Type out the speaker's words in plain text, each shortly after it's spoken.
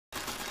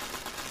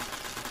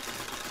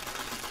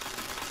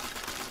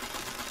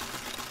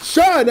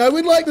Shawn, I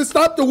would like to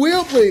stop the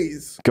wheel,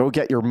 please. Go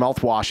get your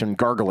mouthwash and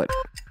gargle it.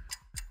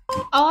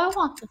 Oh, I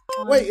want this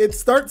one. Wait, it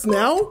starts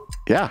now?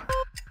 Yeah.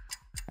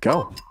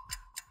 Go.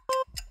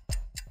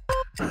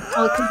 Oh,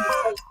 because it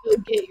says go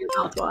get your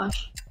mouthwash.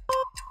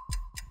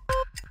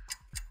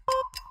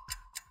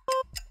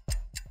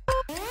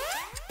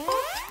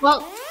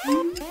 Well,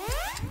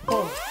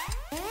 Oh.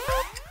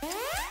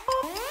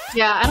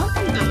 yeah, I don't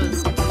think that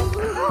was.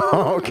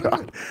 Oh,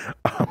 God.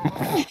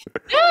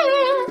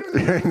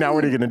 Now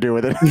what are you going to do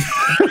with it?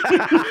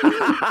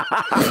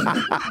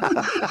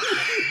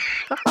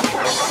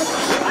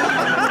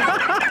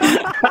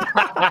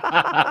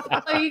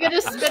 Are you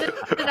gonna spit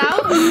it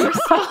out or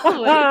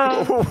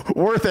swallow it?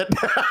 Worth it.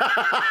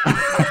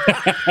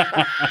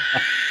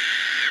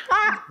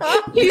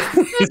 You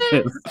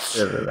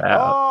spit it.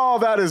 Oh,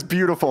 that is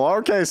beautiful.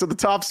 Okay, so the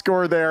top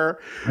score there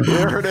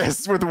it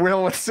is with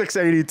Will with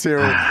 682.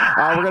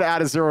 We're going to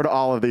add a 0 to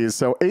all of these.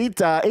 So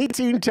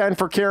 1810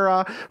 for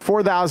Kara,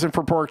 4,000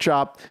 for Pork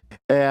Chop,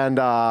 and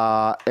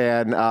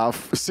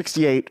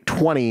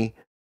 6820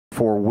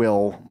 for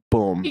Will.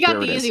 Boom. You got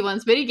the easy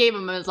ones, but he gave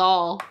him his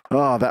all.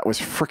 Oh, that was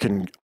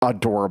freaking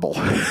adorable.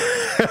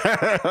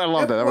 I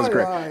love that. That was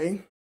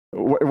great.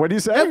 What do you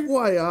say?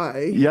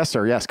 FYI. Yes,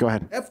 sir. Yes, go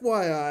ahead.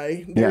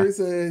 FYI, there's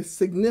a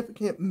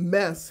significant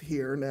mess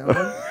here now.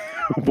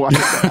 Why is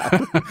that?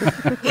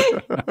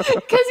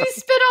 Because he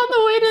spit on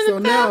the way to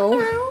the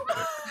bathroom.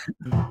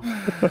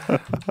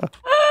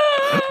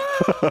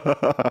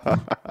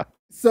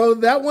 So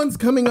that one's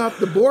coming off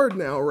the board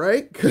now,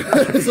 right?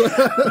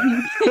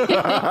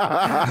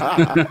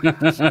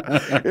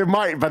 It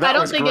might, but that I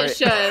don't was think great. it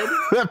should.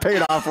 That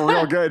paid off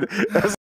real good.